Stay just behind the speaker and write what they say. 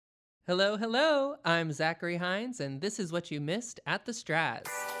Hello, hello. I'm Zachary Hines, and this is what you missed at the Straz.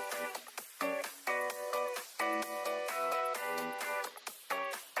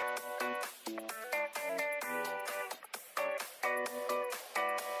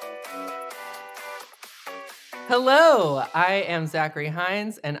 Hello, I am Zachary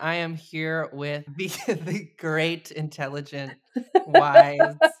Hines, and I am here with the great, intelligent, wise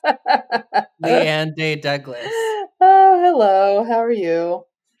LeeAnn Day Douglas. Oh, hello. How are you?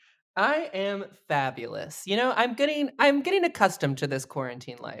 I am fabulous. I'm getting accustomed to this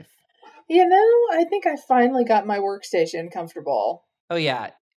quarantine life. I think I finally got my workstation comfortable. Oh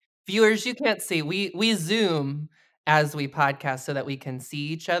yeah. Viewers, you can't see. We Zoom as we podcast so that we can see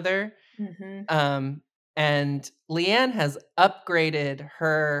each other. Mm-hmm. Um, and LeeAnn has upgraded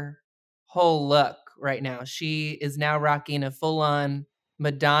her whole look right now. She is now rocking a full-on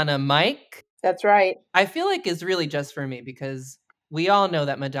Madonna mic. That's right. I feel like it's really just for me because we all know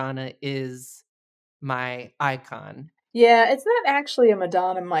that Madonna is my icon. Yeah, it's not actually a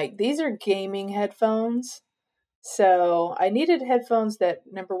Madonna mic. These are gaming headphones. So I needed headphones that,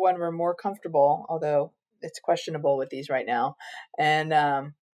 number one, were more comfortable, although it's questionable with these right now, and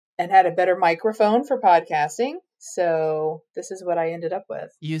had a better microphone for podcasting. So this is what I ended up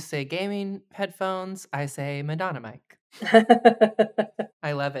with. You say gaming headphones, I say Madonna mic.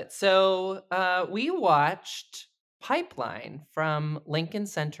 I love it. So we watched Pipeline from Lincoln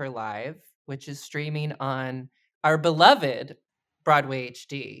Center Live, which is streaming on our beloved Broadway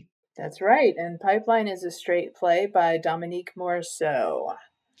HD. That's right. And Pipeline is a straight play by Dominique Morisseau.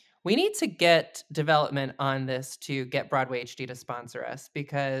 We need to get development on this to get Broadway HD to sponsor us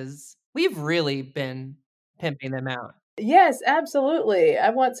because we've really been pimping them out. Yes, absolutely.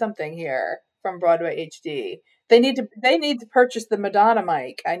 I want something here from Broadway HD. They need to purchase the Madonna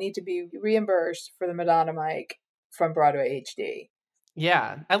mic. I need to be reimbursed for the Madonna mic from Broadway HD.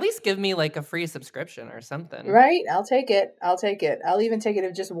 Yeah, at least give me like a free subscription or something. Right? I'll take it. I'll even take it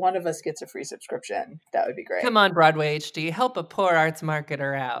if just one of us gets a free subscription. That would be great. Come on, Broadway HD, help a poor arts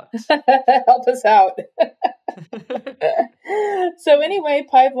marketer out. Help us out. So anyway,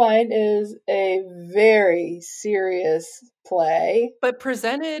 Pipeline is a very serious play, but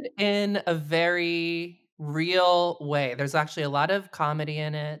presented in a very real way. There's actually a lot of comedy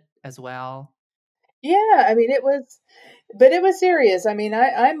in it as well. Yeah, I mean but it was serious. I mean,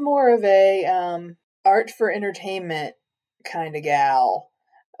 I'm more of a art for entertainment kind of gal.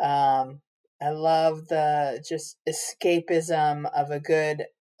 I love the just escapism of a good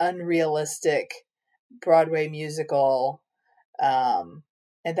unrealistic Broadway musical. And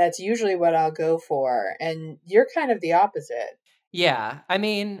that's usually what I'll go for. And you're kind of the opposite. Yeah, I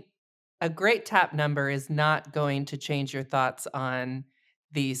mean, a great tap number is not going to change your thoughts on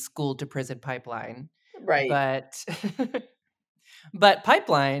the school to prison pipeline, Right. but but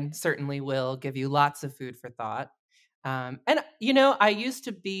Pipeline certainly will give you lots of food for thought. And I used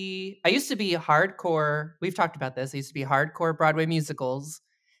to be hardcore. We've talked about this. I used to be hardcore Broadway musicals.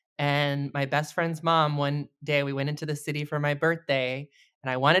 And my best friend's mom, one day we went into the city for my birthday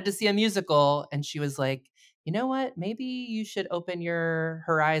and I wanted to see a musical. And she was like, you know what? Maybe you should open your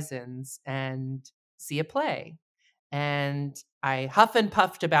horizons and see a play. And I huff and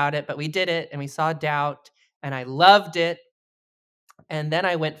puffed about it, but we did it and we saw Doubt and I loved it. And then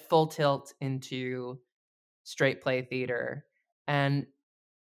I went full tilt into straight play theater. And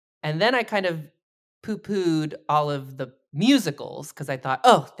then I kind of poo-pooed all of the musicals because I thought,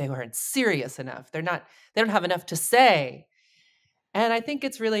 oh, they weren't serious enough. They don't have enough to say. And I think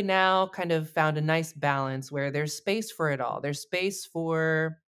it's really now kind of found a nice balance where there's space for it all. There's space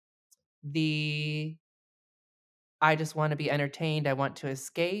for the I just want to be entertained, I want to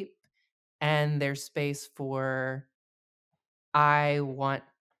escape, and there's space for I want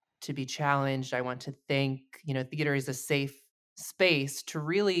to be challenged, I want to think. Theater is a safe space to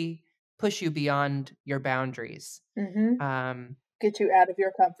really push you beyond your boundaries. Mm-hmm. Um, Get you out of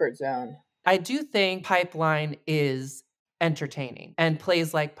your comfort zone. I do think Pipeline is entertaining and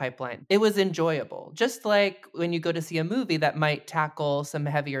plays like Pipeline. It was enjoyable. Just like when you go to see a movie that might tackle some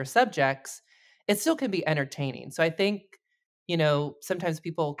heavier subjects, it still can be entertaining. So I think, sometimes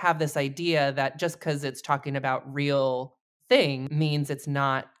people have this idea that just because it's talking about real thing means it's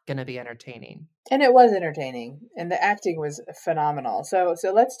not going to be entertaining. And it was entertaining, and the acting was phenomenal. So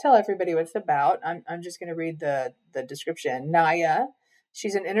let's tell everybody what it's about. I'm just going to read the description. Naya,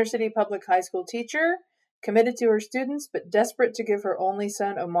 she's an inner city public high school teacher, committed to her students, but desperate to give her only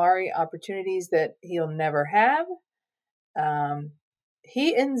son Omari opportunities that he'll never have.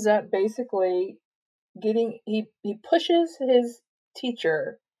 He ends up basically he pushes his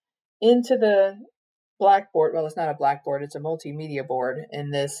teacher into the blackboard. Well, it's not a blackboard; it's a multimedia board in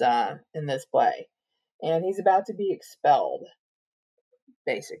this play, and he's about to be expelled,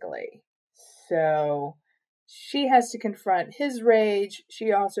 basically. So she has to confront his rage.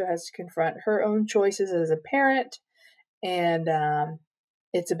 She also has to confront her own choices as a parent, and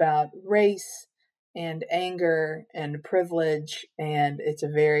it's about race and anger and privilege, and it's a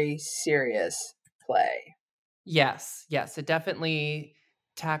very serious play. Yes, yes, it definitely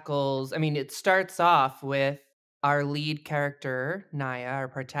tackles. I mean, it starts off with our lead character, Naya, our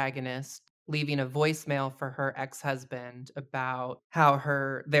protagonist, leaving a voicemail for her ex-husband about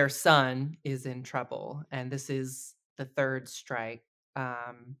how their son is in trouble, and this is the third strike.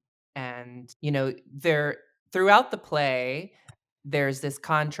 Um, and there throughout the play, there's this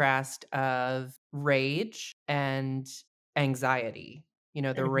contrast of rage and anxiety. The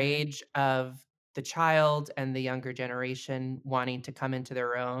Mm-hmm. rage of the child and the younger generation wanting to come into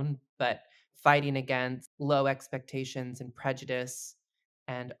their own, but fighting against low expectations and prejudice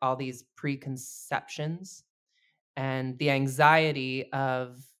and all these preconceptions, and the anxiety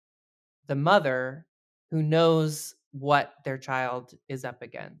of the mother who knows what their child is up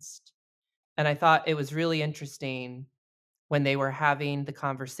against. And I thought it was really interesting when they were having the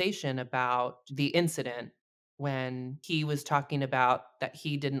conversation about the incident, when he was talking about that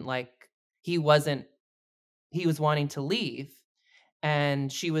he wasn't he was wanting to leave,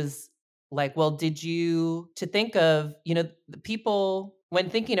 and she was like, well, did you to think of, the people when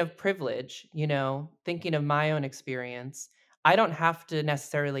thinking of privilege, thinking of my own experience, I don't have to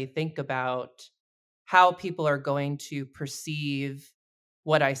necessarily think about how people are going to perceive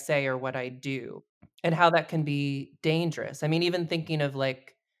what I say or what I do, and how that can be dangerous. I mean, even thinking of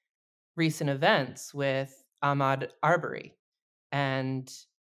like recent events with Ahmaud Arbery, and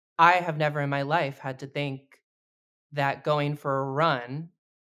I have never in my life had to think that going for a run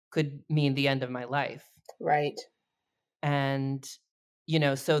could mean the end of my life. Right. And,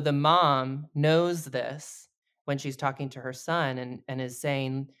 so the mom knows this when she's talking to her son, and is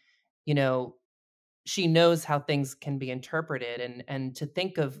saying, you know, she knows how things can be interpreted, and to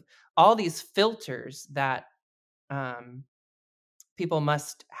think of all these filters that um, people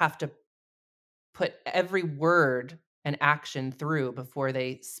must have to put every word and action through before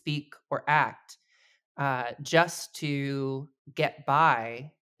they speak or act, just to get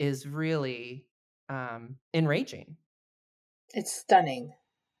by, is really enraging. It's stunning.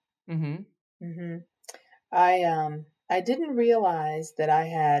 Hmm. Hmm. I didn't realize that I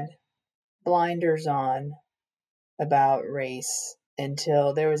had blinders on about race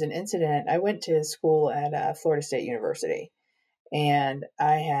until there was an incident. I went to school at Florida State University, and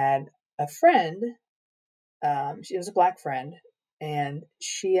I had a friend. She was a black friend, and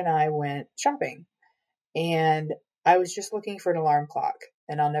she and I went shopping. And I was just looking for an alarm clock,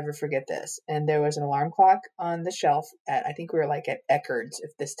 and I'll never forget this. And there was an alarm clock on the shelf at, I think we were like at Eckerd's,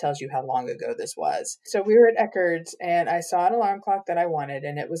 if this tells you how long ago this was. So we were at Eckerd's, and I saw an alarm clock that I wanted,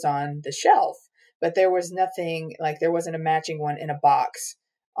 and it was on the shelf, but there was nothing, like there wasn't a matching one in a box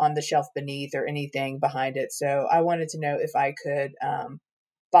on the shelf beneath or anything behind it. So I wanted to know if I could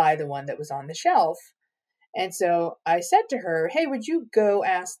buy the one that was on the shelf. And so I said to her, "Hey, would you go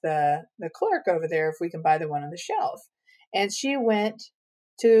ask the clerk over there if we can buy the one on the shelf?" And she went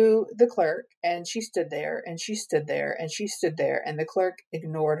to the clerk, and she stood there and she stood there and she stood there, and the clerk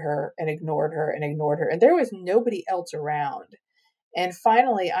ignored her and ignored her and ignored her, and there was nobody else around. And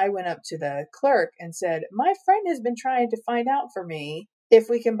finally I went up to the clerk and said, "My friend has been trying to find out for me if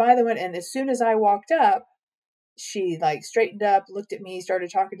we can buy the one." And as soon as I walked up, she like straightened up, looked at me,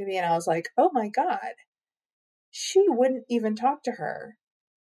 started talking to me, and I was like, "Oh my God." She wouldn't even talk to her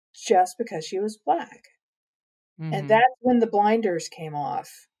just because she was black. And Hmm. that's when the blinders came off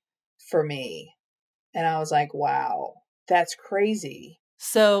for me. And I was like, wow, that's crazy.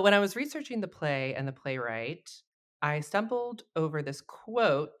 So when I was researching the play and the playwright, I stumbled over this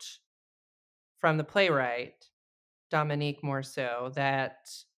quote from the playwright, Dominique Morisseau, that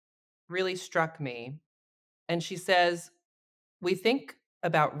really struck me. And she says, we think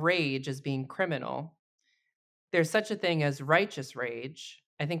about rage as being criminal. There's such a thing as righteous rage.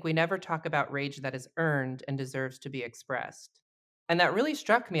 I think we never talk about rage that is earned and deserves to be expressed. And that really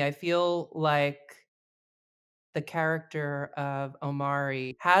struck me. I feel like the character of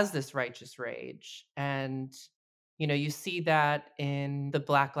Omari has this righteous rage. And, you see that in the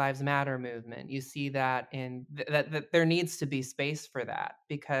Black Lives Matter movement. You see that in that there needs to be space for that,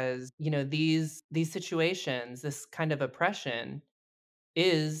 because, these situations, this kind of oppression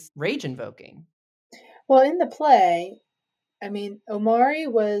is rage invoking. Well, in the play, I mean, Omari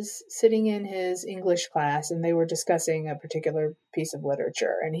was sitting in his English class and they were discussing a particular piece of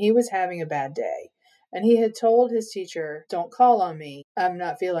literature, and he was having a bad day. And he had told his teacher, "Don't call on me. I'm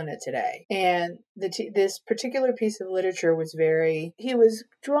not feeling it today." And this particular piece of literature was he was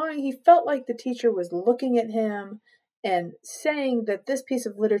drawing, he felt like the teacher was looking at him and saying that this piece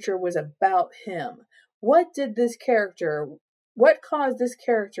of literature was about him. What caused this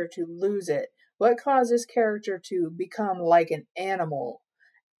character to lose it? What caused this character to become like an animal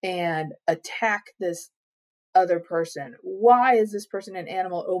and attack this other person? Why is this person an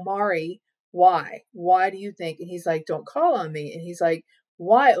animal? Omari, why? Why do you think? And he's like, "Don't call on me." And he's like,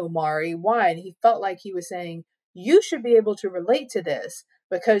 "Why, Omari? Why?" And he felt like he was saying, "You should be able to relate to this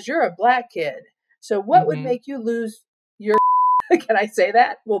because you're a black kid. So what would make you lose your can I say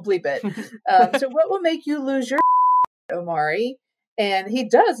that? We'll bleep it. So what will make you lose your Omari?" And he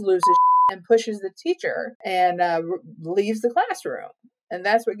does lose his and pushes the teacher and leaves the classroom. And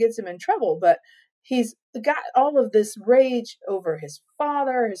that's what gets him in trouble. But he's got all of this rage over his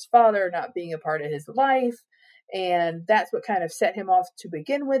father not being a part of his life. And that's what kind of set him off to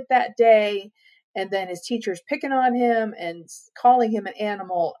begin with that day. And then his teacher's picking on him and calling him an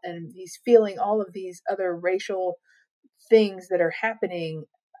animal. And he's feeling all of these other racial things that are happening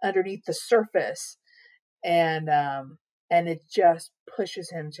underneath the surface. And it just pushes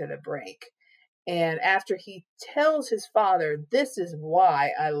him to the brink. And after he tells his father, "This is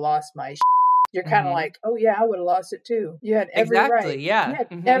why I lost my you're kind of like, "Oh yeah, I would have lost it too. You had every right. Exactly. You Yeah.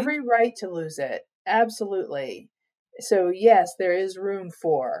 had every right to lose it." Absolutely. So yes, there is room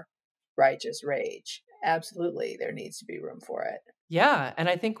for righteous rage. Absolutely, there needs to be room for it. Yeah. And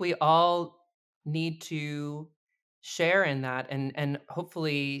I think we all need to share in that and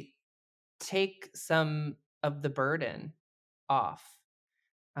hopefully take some of the burden off.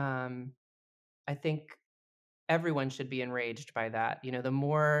 I think everyone should be enraged by that. You know, the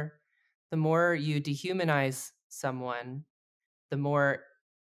more you dehumanize someone, the more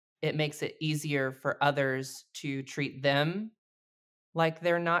it makes it easier for others to treat them like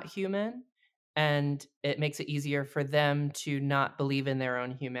they're not human, and it makes it easier for them to not believe in their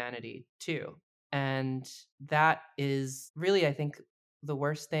own humanity too. And that is really, I think, the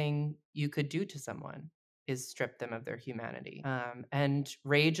worst thing you could do to someone is strip them of their humanity. And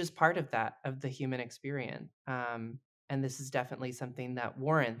rage is part of that, of the human experience. And this is definitely something that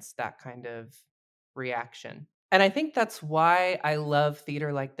warrants that kind of reaction. And I think that's why I love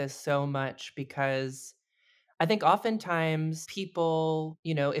theater like this so much, because I think oftentimes people,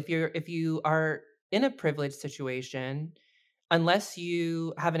 you know, if you are in a privileged situation, unless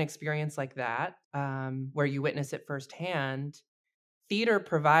you have an experience like that, where you witness it firsthand, theater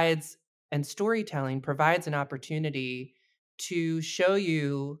provides and storytelling provides an opportunity to show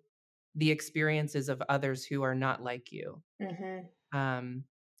you the experiences of others who are not like you. Mm-hmm. Um,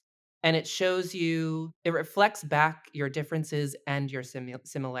 and it shows you, it reflects back your differences and your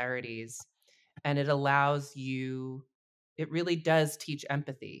similarities. And it allows you, it really does teach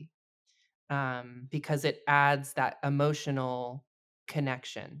empathy, because it adds that emotional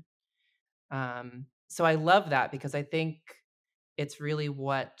connection. So I love that because I think it's really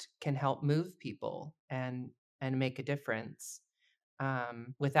what can help move people and make a difference,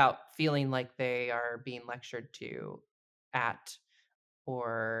 without feeling like they are being lectured to at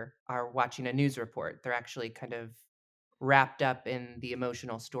or are watching a news report. They're actually kind of wrapped up in the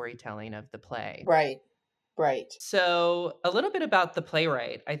emotional storytelling of the play. Right. Right. So, a little bit about the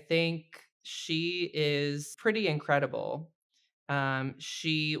playwright. I think she is pretty incredible.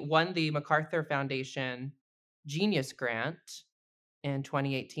 She won the MacArthur Foundation Genius Grant in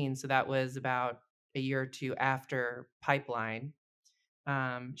 2018. So, that was about a year or two after Pipeline.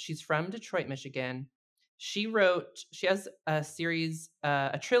 She's from Detroit, Michigan. She has a series,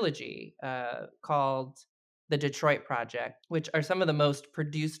 a trilogy called The Detroit Project, which are some of the most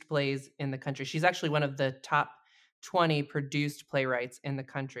produced plays in the country. She's actually one of the top 20 produced playwrights in the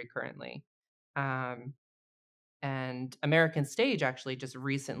country currently. Um, and American Stage actually just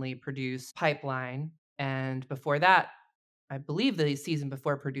recently produced Pipeline. And before that, I believe the season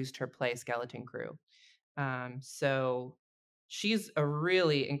before produced her play Skeleton Crew. So she's a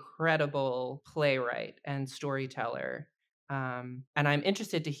really incredible playwright and storyteller. And I'm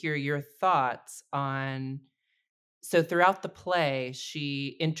interested to hear your thoughts on. So throughout the play,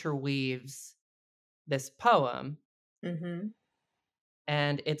 she interweaves this poem, Mm-hmm.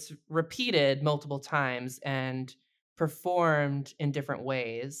 and it's repeated multiple times and performed in different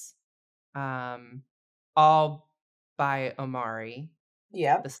ways, um, all by Omari,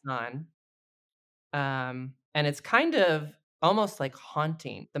 Yep. the son. And it's kind of almost like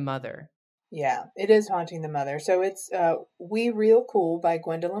haunting the mother. Yeah, it is haunting the mother. So it's "We Real Cool" by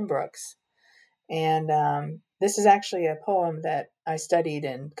Gwendolyn Brooks. And this is actually a poem that I studied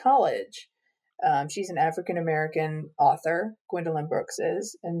in college. She's an African American author, Gwendolyn Brooks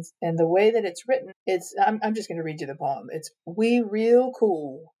is, and the way that it's written, I'm just going to read you the poem. It's "We real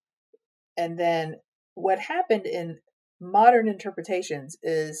cool," and then what happened in modern interpretations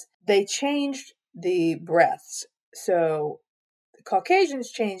is they changed the breaths. So the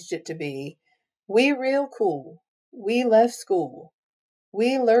Caucasians changed it to be "We real cool, we left school,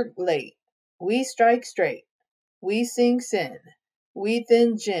 we lurk late, we strike straight, we sing sin, we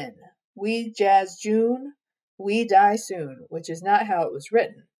thin gin, we jazz June, we die soon," which is not how it was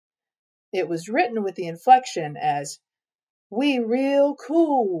written. It was written with the inflection as "We real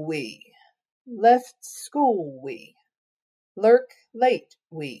cool, we left school, we lurk late,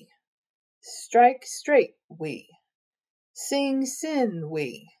 we strike straight, we sing sin,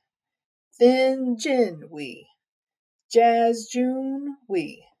 we thin gin, we jazz June,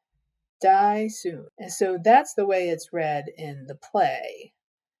 we die soon." And so that's the way it's read in the play.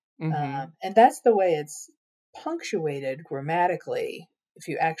 Mm-hmm. And that's the way it's punctuated grammatically if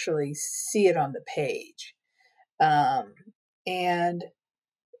you actually see it on the page. Um, and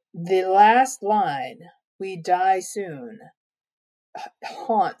the last line, "We die soon,"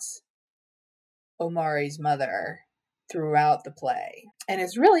 haunts Omari's mother throughout the play. And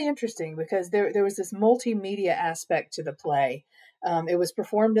it's really interesting because there was this multimedia aspect to the play. It was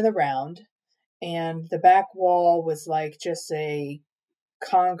performed in the round, and the back wall was like just a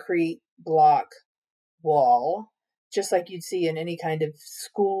concrete block wall, just like you'd see in any kind of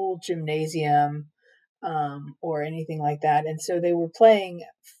school gymnasium, or anything like that. And so they were playing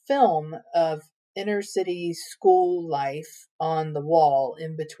film of inner city school life on the wall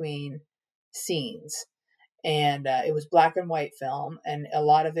in between scenes. And it was black and white film, and a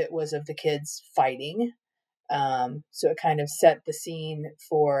lot of it was of the kids fighting. So it kind of set the scene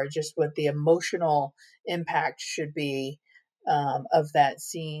for just what the emotional impact should be, of that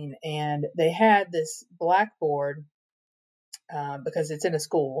scene. And they had this blackboard, because it's in a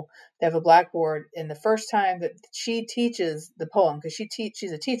school. They have a blackboard, and the first time that she teaches the poem, because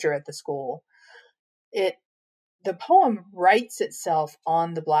she's a teacher at the school, it the poem writes itself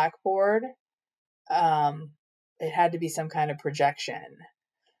on the blackboard. It had to be some kind of projection.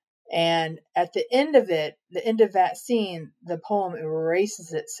 And at the end of it, the end of that scene, the poem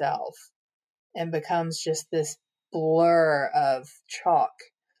erases itself and becomes just this blur of chalk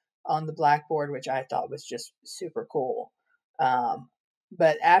on the blackboard, which I thought was just super cool.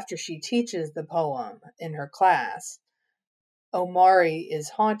 But after she teaches the poem in her class, Omari is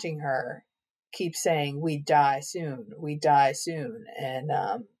haunting her, keeps saying, "We die soon, we die soon." And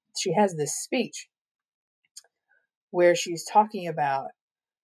she has this speech where she's talking about,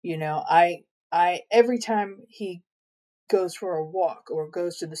 I every time he goes for a walk or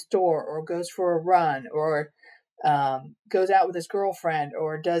goes to the store or goes for a run or goes out with his girlfriend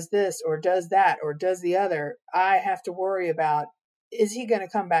or does this or does that or does the other, I have to worry about, is he going to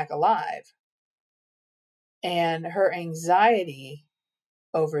come back alive? And her anxiety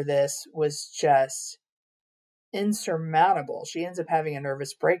over this was just insurmountable. She ends up having a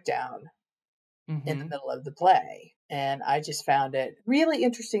nervous breakdown in the Mm-hmm. middle of the play. And I just found it really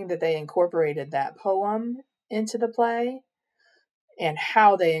interesting that they incorporated that poem into the play and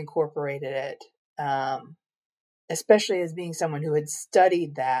how they incorporated it, especially as being someone who had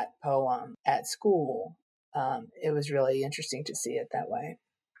studied that poem at school. It was really interesting to see it that way.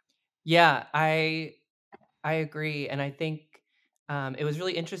 Yeah, I agree, and I think it was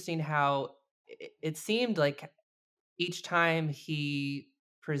really interesting how it seemed like each time he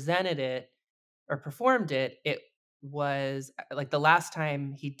presented it or performed it, it was like the last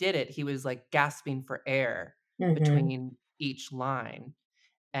time he did it, he was like gasping for air Hmm. between each line,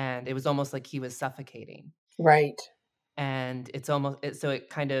 and it was almost like he was suffocating. Right, And it's almost so it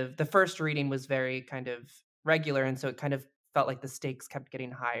kind of the first reading was very kind of regular, and so it kind of felt like the stakes kept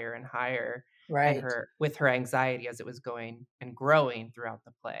getting higher and higher, and right. her with her anxiety as it was going and growing throughout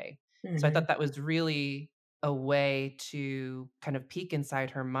the play. So I Hmm. thought that was really a way to kind of peek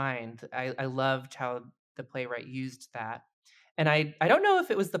inside her mind. I loved how the playwright used that. And I don't know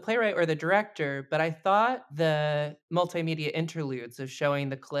if it was the playwright or the director, but I thought the multimedia interludes of showing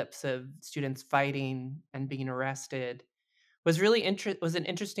the clips of students fighting and being arrested was an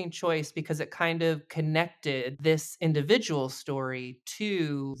interesting choice because it kind of connected this individual story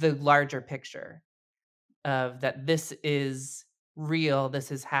to the larger picture of that this is real,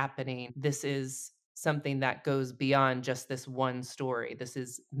 this is happening, this is something that goes beyond just this one story. This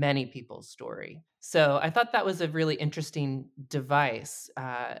is many people's story. So I thought that was a really interesting device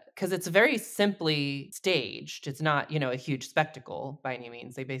because it's very simply staged. It's not, a huge spectacle by any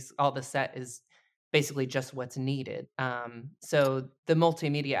means. All the set is basically just what's needed. So the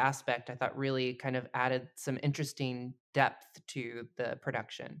multimedia aspect, I thought, really kind of added some interesting depth to the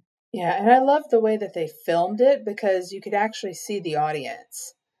production. Yeah, and I love the way that they filmed it because you could actually see the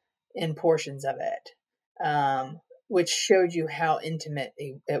audience in portions of it, which showed you how intimate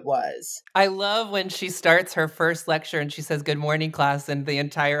it was. I love when she starts her first lecture and she says, "Good morning, class," and the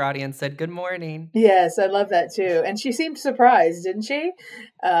entire audience said, "Good morning." Yes, I love that too. And she seemed surprised, didn't she?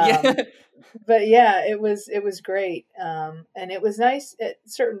 Yeah. But yeah, it was great. And it was nice at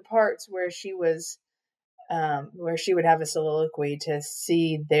certain parts where she would have a soliloquy to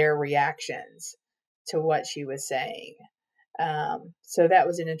see their reactions to what she was saying. So that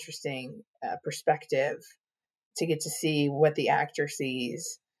was an interesting perspective to get to see what the actor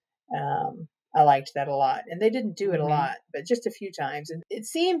sees. I liked that a lot. And they didn't do it a Mhm. lot, but just a few times. And it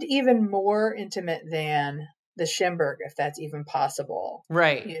seemed even more intimate than the Schimberg, if that's even possible,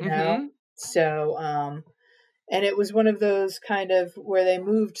 Right. you know? Mhm. So, and it was one of those kind of where they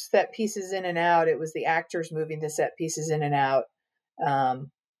moved set pieces in and out. It was the actors moving the set pieces in and out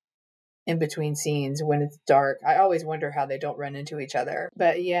um, in between scenes when it's dark. I always wonder how they don't run into each other.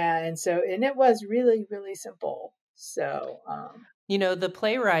 But yeah, and it was really, really simple. So, The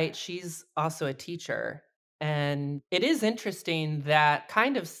playwright, she's also a teacher. And it is interesting that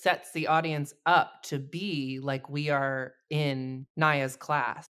kind of sets the audience up to be like we are in Naya's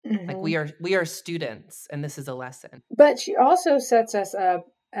class. Like mhm. we are students and this is a lesson. But she also sets us up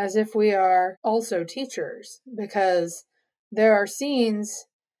as if we are also teachers because there are scenes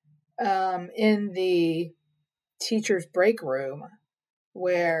in the teacher's break room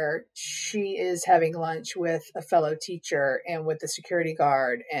where she is having lunch with a fellow teacher and with the security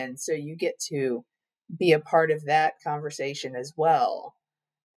guard. And so you get to be a part of that conversation as well.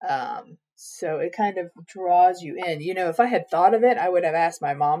 So it kind of draws you in. If I had thought of it, I would have asked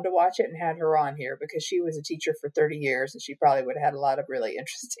my mom to watch it and had her on here because she was a teacher for 30 years and she probably would have had a lot of really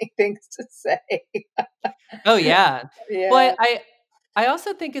interesting things to say. Oh yeah. Well, Yeah. I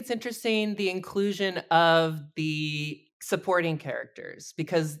also think it's interesting the inclusion of the supporting characters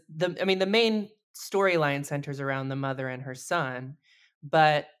because the main storyline centers around the mother and her son,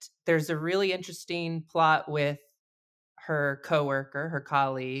 but there's a really interesting plot with her coworker, her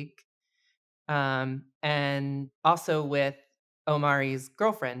colleague, and also with Omari's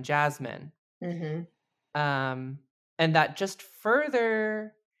girlfriend, Jasmine. Hmm. Um, and that just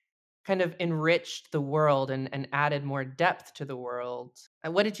further kind of enriched the world and added more depth to the world.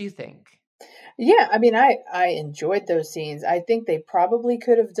 What did you think? Yeah. I mean, I enjoyed those scenes. I think they probably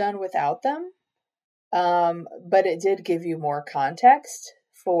could have done without them. But it did give you more context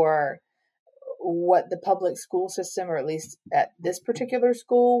for what the public school system, or at least at this particular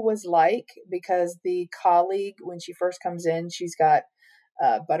school, was like. Because the colleague, when she first comes in, she's got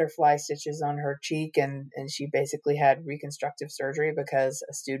butterfly stitches on her cheek, and she basically had reconstructive surgery because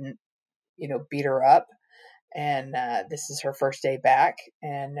a student, beat her up. And this is her first day back,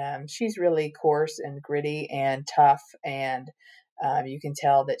 and she's really coarse and gritty and tough, and you can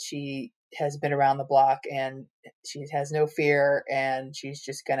tell that she has been around the block and she has no fear, and she's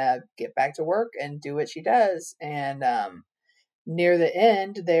just gonna get back to work and do what she does. And near the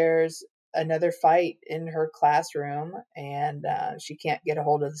end, there's another fight in her classroom, and she can't get a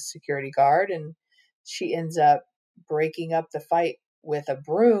hold of the security guard, and she ends up breaking up the fight with a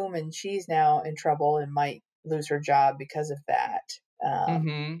broom, and she's now in trouble and might lose her job because of that.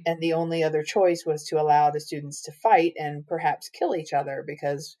 Mhm. And the only other choice was to allow the students to fight and perhaps kill each other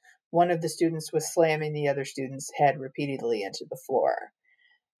because one of the students was slamming the other student's head repeatedly into the floor.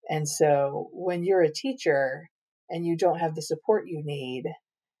 And so when you're a teacher and you don't have the support you need,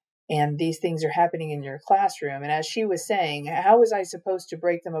 and these things are happening in your classroom, and as she was saying, how was I supposed to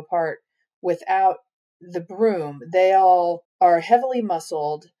break them apart without the broom? They all are heavily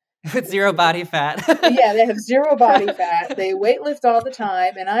muscled. With zero body fat. Yeah, they have zero body fat. They weight lift all the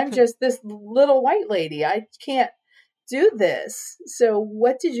time, and I'm just this little white lady. I can't do this. So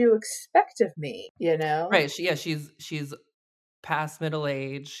what did you expect of me, you know? Right, she's past middle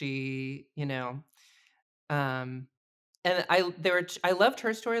age. She, um and I loved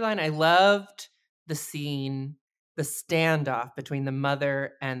her storyline. I loved the scene, the standoff between the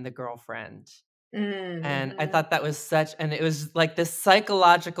mother and the girlfriend. And I Mm-hmm. thought that was and it was like this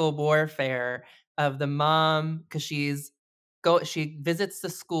psychological warfare of the mom because she visits the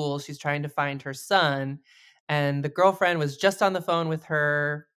school, she's trying to find her son, and the girlfriend was just on the phone with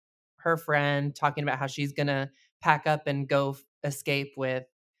her friend talking about how she's gonna pack up and go escape with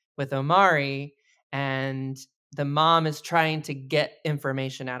Omari, and the mom is trying to get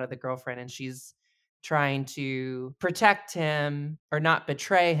information out of the girlfriend, and she's trying to protect him or not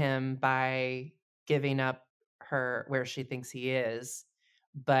betray him by giving up her where she thinks he is,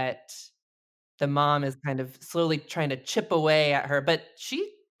 but the mom is kind of slowly trying to chip away at her, but she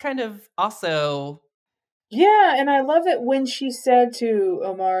kind of also Yeah, and I love it when she said to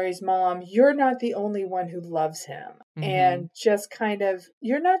Omari's mom, "You're not the only one who loves him." Mhm. And just kind of,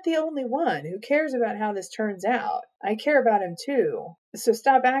 "You're not the only one who cares about how this turns out. I care about him too. So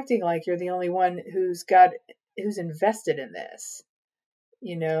stop acting like you're the only one who's invested in this.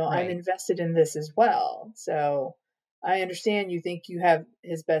 I'm Right. invested in this as well. So I understand you think you have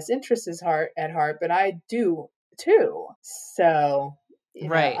his best interests at heart, but I do too." So,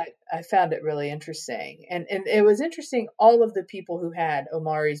 Right. I found it really interesting. And it was interesting, all of the people who had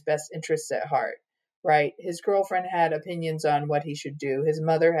Omari's best interests at heart, right? His girlfriend had opinions on what he should do. His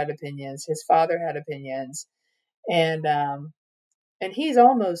mother had opinions. His father had opinions. And he's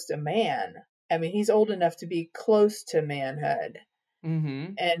almost a man. I mean, he's old enough to be close to manhood,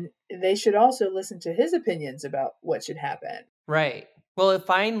 Mhm. and they should also listen to his opinions about what should happen. Right. Well, it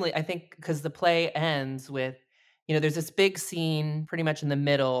finally, I think, because the play ends with, there's this big scene pretty much in the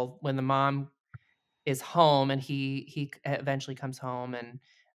middle when the mom is home and he eventually comes home,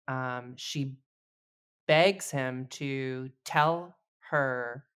 and she begs him to tell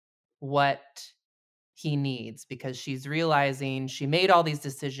her what he needs because she's realizing she made all these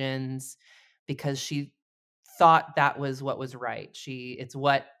decisions because she thought that was what was right. It's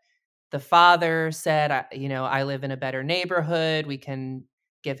what the father said, I live in a better neighborhood. We can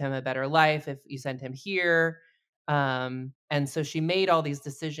give him a better life if you send him here. And so she made all these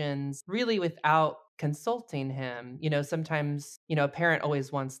decisions really without consulting him. Sometimes, a parent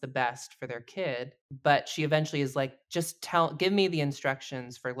always wants the best for their kid, but she eventually is like, just give me the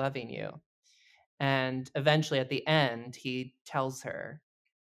instructions for loving you. And eventually at the end, he tells her.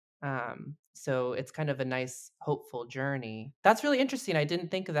 So it's kind of a nice, hopeful journey. That's really interesting. I didn't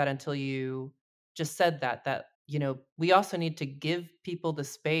think of that until you just said that, we also need to give people the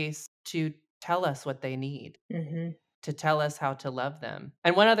space to tell us what they need, Hmm. to tell us how to love them.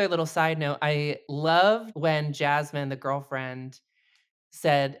 And one other little side note, I loved when Jasmine, the girlfriend,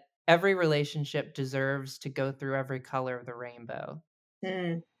 said, every relationship deserves to go through every color of the rainbow,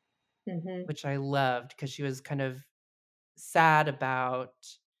 Mm. Hmm. which I loved because she was kind of sad about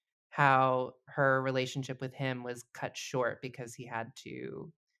how her relationship with him was cut short because he had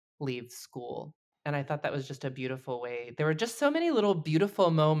to leave school. And I thought that was just a beautiful way. There were just so many little beautiful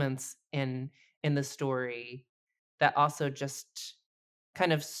moments in the story that also just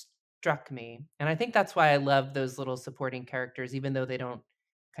kind of struck me. And I think that's why I love those little supporting characters, even though they don't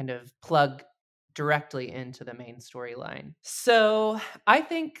kind of plug directly into the main storyline. So I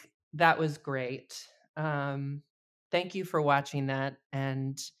think that was great. Um, Thank you for watching that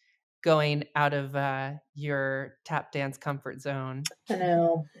and going out of your tap dance comfort zone. I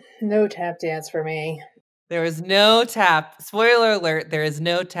know. No tap dance for me. There is no tap, spoiler alert, there is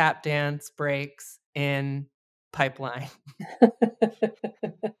no tap dance breaks in Pipeline.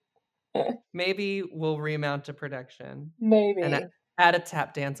 Maybe we'll remount to production and Maybe. add a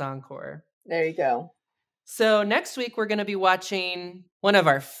tap dance encore. There you go. So next week, we're going to be watching one of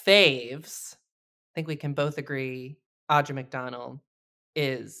our faves. I think we can both agree Audra McDonald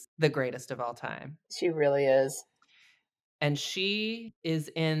is the greatest of all time. She really is. And she is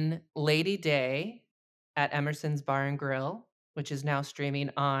in Lady Day at Emerson's Bar and Grill, which is now streaming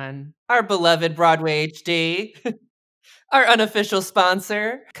on our beloved Broadway HD, our unofficial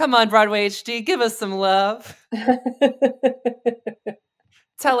sponsor. Come on, Broadway HD, give us some love.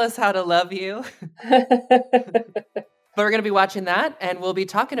 Tell us how to love you. But we're going to be watching that, and we'll be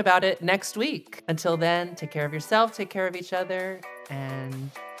talking about it next week. Until then, take care of yourself, take care of each other, and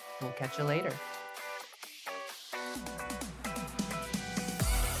we'll catch you later.